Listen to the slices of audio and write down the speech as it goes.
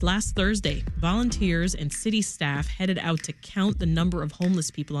Last Thursday, volunteers and city staff headed out to count the number of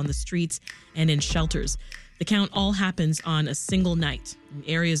homeless people on the streets and in shelters. The count all happens on a single night in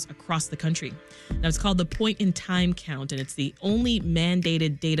areas across the country. Now, it's called the point-in-time count, and it's the only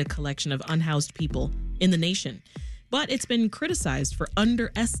mandated data collection of unhoused people in the nation. But it's been criticized for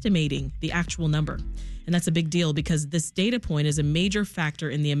underestimating the actual number. And that's a big deal because this data point is a major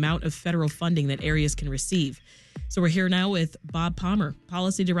factor in the amount of federal funding that areas can receive. So we're here now with Bob Palmer,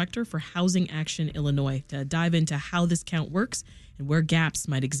 Policy Director for Housing Action Illinois, to dive into how this count works and where gaps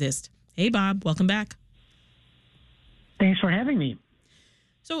might exist. Hey, Bob, welcome back. Thanks for having me.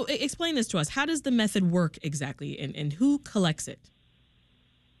 So explain this to us. How does the method work exactly, and who collects it?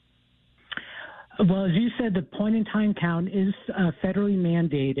 Well, as you said, the point-in-time count is federally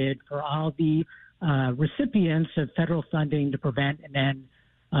mandated for all the recipients of federal funding to prevent and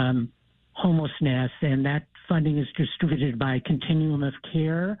end homelessness, and that funding is distributed by continuum of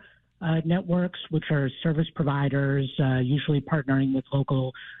care networks, which are service providers, usually partnering with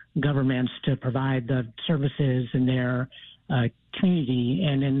local governments to provide the services in their community.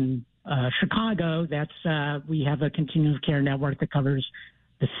 And in Chicago, we have a continuum of care network that covers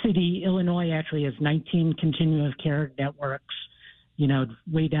the city. Illinois actually has 19 continuum of care networks. You know,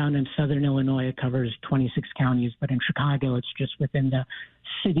 way down in southern Illinois, it covers 26 counties, but in Chicago, it's just within the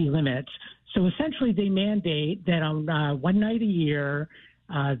city limits. So essentially, they mandate that on one night a year,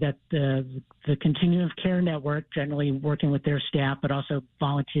 that the continuum of care network, generally working with their staff, but also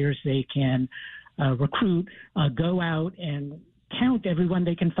volunteers they can recruit, go out and count everyone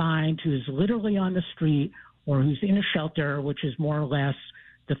they can find who's literally on the street or who's in a shelter, which is more or less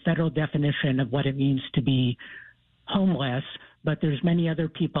the federal definition of what it means to be homeless. But there's many other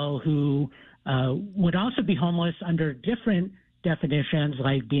people who would also be homeless under different definitions,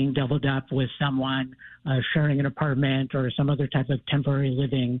 like being doubled up with someone, sharing an apartment, or some other type of temporary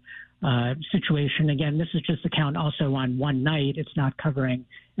living situation. Again, this is just a count also on one night. It's not covering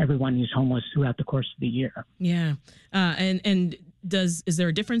everyone who's homeless throughout the course of the year. Yeah. And is there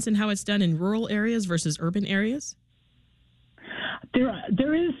a difference in how it's done in rural areas versus urban areas? There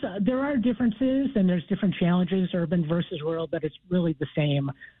are differences, and there's different challenges, urban versus rural, but it's really the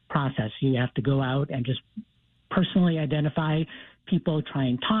same process. You have to go out and just personally identify people, try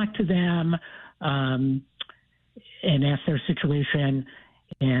and talk to them, and ask their situation,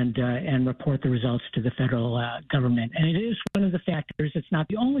 and report the results to the federal government. And it is one of the factors. It's not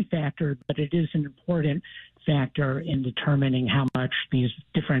the only factor, but it is an important factor in determining how much these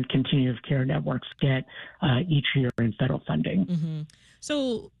different continuum of care networks get each year in federal funding. Mm-hmm.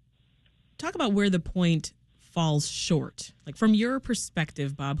 So talk about where the point falls short. Like, from your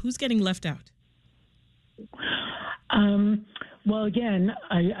perspective, Bob, who's getting left out? Well, again,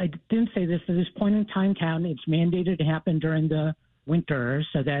 I didn't say this, but this point-in-time count, it's mandated to happen during the winter,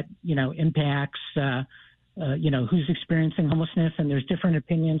 so that, impacts, who's experiencing homelessness. And there's different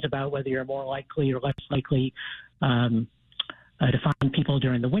opinions about whether you're more likely or less likely to find people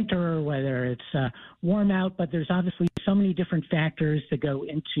during the winter, or whether it's warm out. But there's obviously so many different factors that go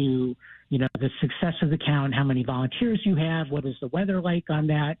into, the success of the count, how many volunteers you have, what is the weather like on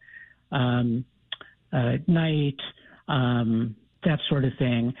that night, that sort of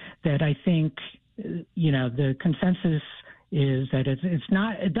thing, that I think, the consensus is that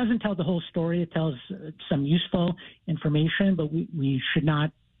it doesn't tell the whole story. It tells some useful information, but we should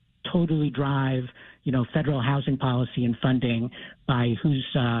not totally drive, federal housing policy and funding by who's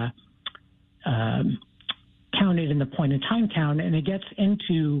counted in the point-in-time count. And it gets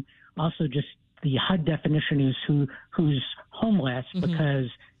into also just the HUD definition is who's homeless, mm-hmm. because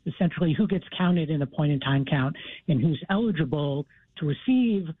essentially who gets counted in a point-in-time count and who's eligible to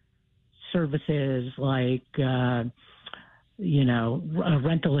receive services like,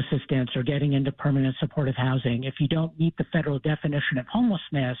 rental assistance or getting into permanent supportive housing. If you don't meet the federal definition of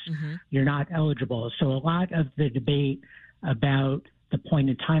homelessness, mm-hmm. you're not eligible. So a lot of the debate about the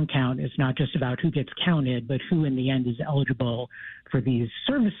point-in-time count is not just about who gets counted, but who in the end is eligible for these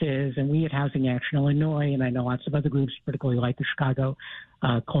services. And we at Housing Action Illinois, and I know lots of other groups, particularly like the Chicago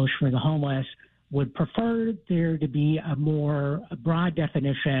Coalition for the Homeless, would prefer there to be a more broad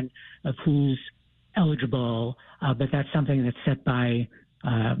definition of who's eligible, but that's something that's set by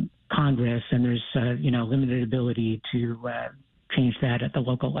Congress, and there's limited ability to change that at the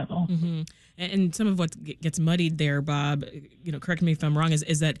local level. Mm-hmm. And some of what gets muddied there, Bob, correct me if I'm wrong,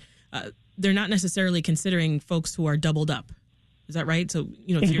 is that they're not necessarily considering folks who are doubled up. Is that right? So,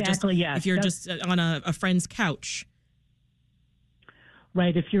 if you're just on a friend's couch.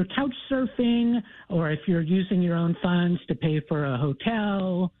 Right. If you're couch surfing, or if you're using your own funds to pay for a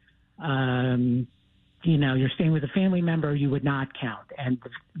hotel, you're staying with a family member, you would not count. And,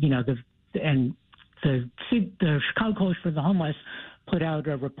 the Chicago Coalition for the Homeless put out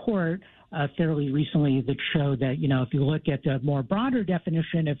a report fairly recently that showed that, if you look at the more broader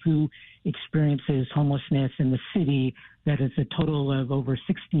definition of who experiences homelessness in the city, that is a total of over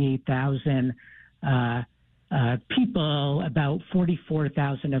 68,000 people, about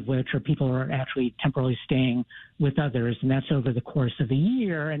 44,000 of which are people who are actually temporarily staying with others, and that's over the course of a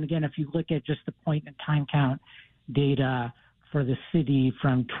year. And again, if you look at just the point in time count data for the city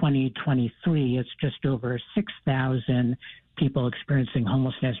from 2023, it's just over 6,000 people experiencing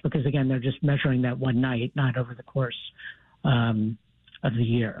homelessness, because again, they're just measuring that one night, not over the course of the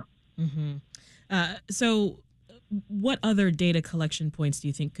year. Mm-hmm. So what other data collection points do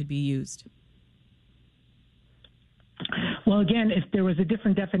you think could be used? Well, again, if there was a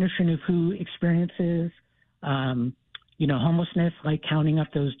different definition of who experiences, homelessness, like counting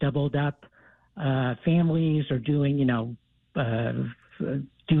up those doubled up families, or doing,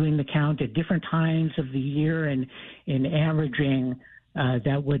 doing the count at different times of the year and averaging,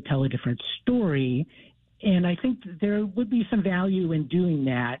 that would tell a different story. And I think there would be some value in doing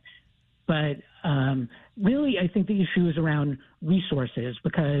that. But really, I think the issue is around resources,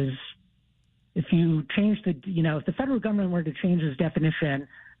 because if you change if the federal government were to change its definition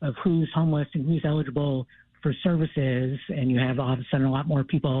of who's homeless and who's eligible for services, and you have all of a sudden a lot more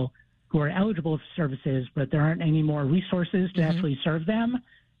people who are eligible for services, but there aren't any more resources to actually serve them,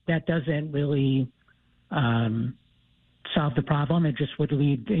 that doesn't really solve the problem. It just would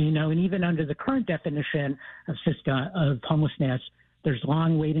lead, and even under the current definition of homelessness, there's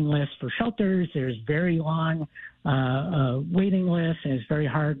long waiting lists for shelters. There's very long waiting lists, and it's very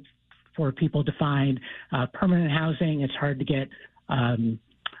hard for people to find permanent housing. It's hard to get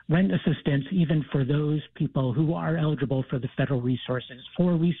rent assistance, even for those people who are eligible for the federal resources.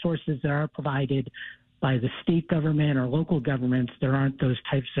 For resources that are provided by the state government or local governments, there aren't those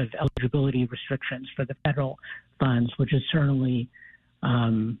types of eligibility restrictions for the federal funds, which is certainly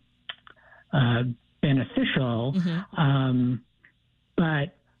beneficial.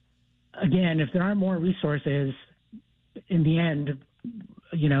 But again, if there aren't more resources, in the end,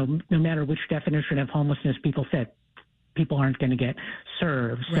 no matter which definition of homelessness people fit, people aren't going to get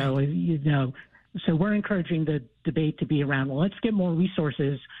served. Right. So we're encouraging the debate to be around, well, let's get more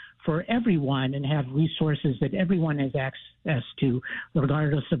resources for everyone and have resources that everyone has access to,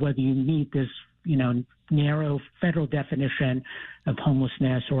 regardless of whether you meet this, narrow federal definition of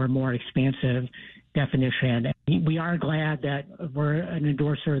homelessness or a more expansive definition. We are glad that we're an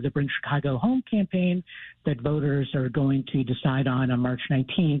endorser of the Bring Chicago Home campaign that voters are going to decide on March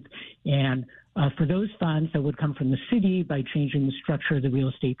 19th. And for those funds that would come from the city by changing the structure of the real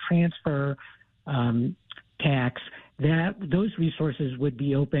estate transfer tax, that those resources would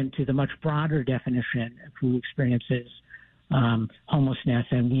be open to the much broader definition of who experiences homelessness.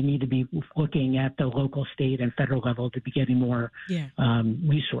 And we need to be looking at the local, state, and federal level to be getting more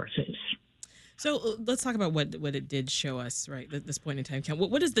resources. So let's talk about what it did show us, right, at this point in time count.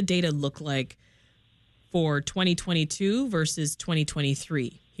 What does the data look like for 2022 versus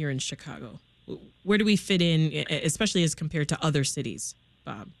 2023 here in Chicago? Where do we fit in, especially as compared to other cities,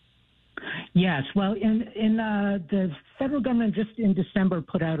 Bob? Yes. Well, in the federal government just in December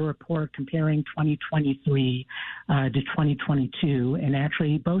put out a report comparing 2023 to 2022. And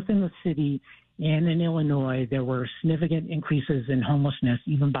actually, both in the city and in Illinois, there were significant increases in homelessness,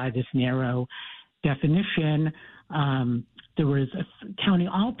 even by this narrow definition. There was, counting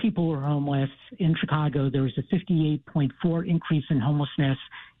all people who were homeless in Chicago, there was a 58.4 increase in homelessness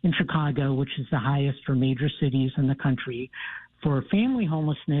in Chicago, which is the highest for major cities in the country. For family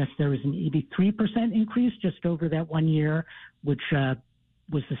homelessness, there was an 83% increase just over that 1 year, which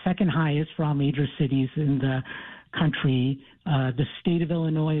was the second highest for all major cities in the country. The state of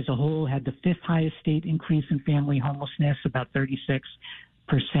Illinois as a whole had the fifth highest state increase in family homelessness, about 36%,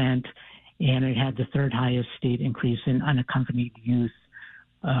 and it had the third highest state increase in unaccompanied youth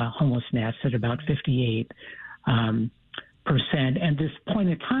homelessness at about 58%. And this point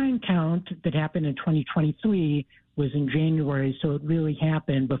in time count that happened in 2023 was in January, so it really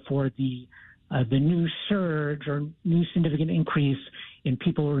happened before the new surge or new significant increase in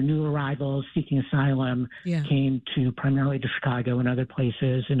people who were new arrivals seeking asylum came to primarily to Chicago and other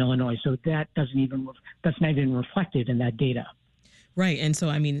places in Illinois. So that's not even reflected in that data. Right. And so,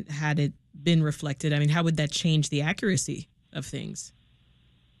 had it been reflected, how would that change the accuracy of things?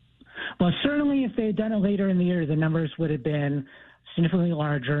 Well, certainly if they had done it later in the year, the numbers would have been significantly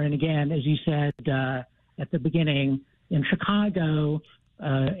larger. And again, as you said at the beginning, in Chicago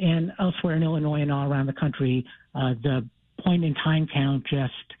and elsewhere in Illinois and all around the country, the point in time count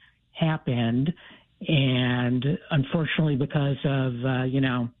just happened. And unfortunately, because of,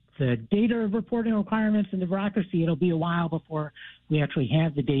 the data reporting requirements and the bureaucracy, it'll be a while before we actually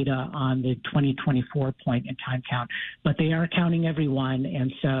have the data on the 2024 point in time count. But they are counting everyone,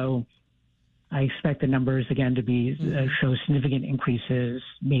 and so I expect the numbers again to be show significant increases,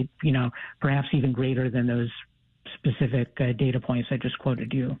 maybe, perhaps even greater than those specific data points I just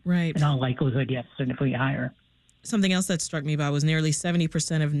quoted you. Right. In all likelihood, yes, significantly higher. Something else that struck me, Bob, was nearly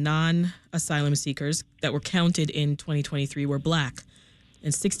 70% of non-asylum seekers that were counted in 2023 were Black,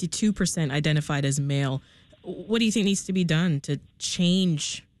 and 62% identified as male. What do you think needs to be done to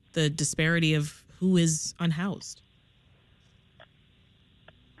change the disparity of who is unhoused?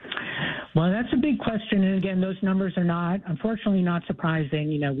 Well, that's a big question. And again, those numbers are unfortunately not surprising.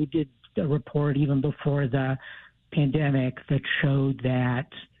 We did a report even before the pandemic that showed that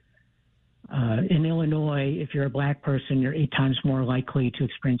in Illinois, if you're a Black person, you're 8 times more likely to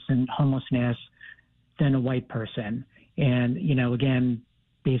experience homelessness than a white person. And, again,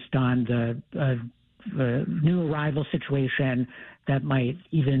 based on the new arrival situation, that might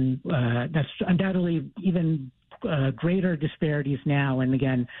even, that's undoubtedly even greater disparities now. And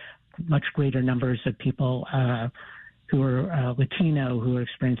again, much greater numbers of people who are Latino who are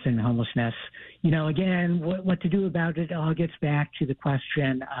experiencing homelessness. Again, what to do about it all gets back to the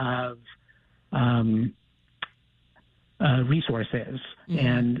question of resources. Mm-hmm.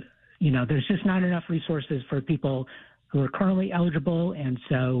 And, there's just not enough resources for people who are currently eligible. And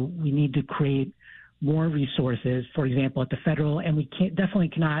so we need to create more resources, for example, at the federal, and we definitely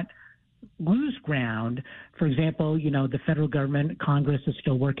cannot lose ground. For example, the federal government, Congress is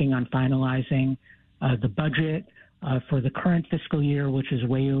still working on finalizing the budget for the current fiscal year, which is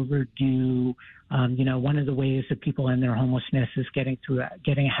way overdue. One of the ways that people end their homelessness is getting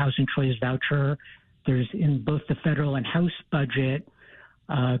a housing choice voucher. There's in both the federal and House budget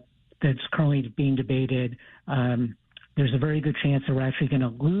that's currently being debated. There's a very good chance that we're actually going to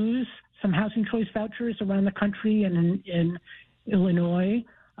lose some housing choice vouchers around the country and in Illinois.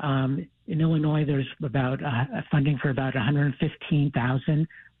 In Illinois, there's about funding for about 115,000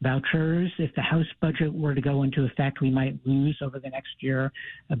 vouchers. If the House budget were to go into effect, we might lose over the next year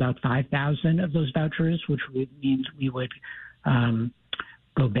about 5,000 of those vouchers, which means we would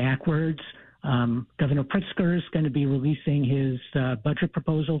go backwards. Governor Pritzker is going to be releasing his budget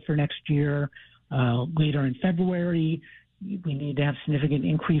proposal for next year later in February. We need to have significant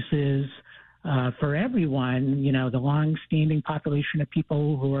increases for everyone. The long-standing population of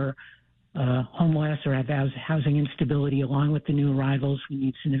people who are homeless or have housing instability, along with the new arrivals. We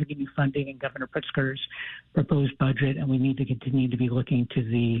need significant new funding in Governor Pritzker's proposed budget, and we need to continue to be looking to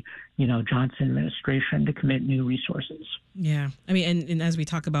the, Johnson administration to commit new resources. Yeah. I mean, and as we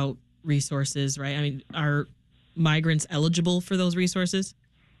talk about resources, right? I mean, are migrants eligible for those resources?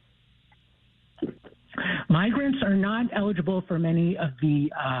 Migrants are not eligible for many of the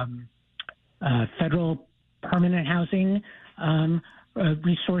federal permanent housing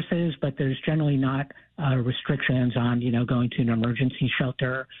resources, but there's generally not restrictions on, going to an emergency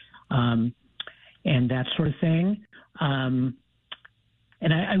shelter and that sort of thing. And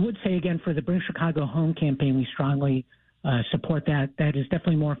I would say, again, for the Bring Chicago Home campaign, we strongly support that. That is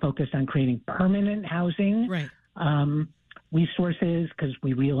definitely more focused on creating permanent housing resources, because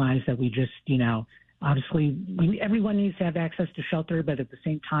we realize that we just, obviously everyone needs to have access to shelter, but at the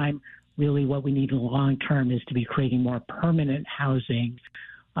same time, really what we need in the long term is to be creating more permanent housing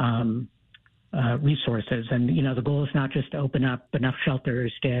resources. And, the goal is not just to open up enough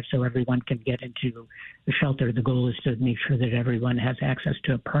shelters so everyone can get into the shelter. The goal is to make sure that everyone has access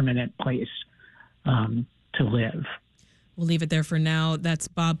to a permanent place to live. We'll leave it there for now. That's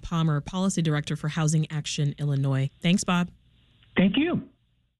Bob Palmer, Policy Director for Housing Action Illinois. Thanks, Bob. Thank you.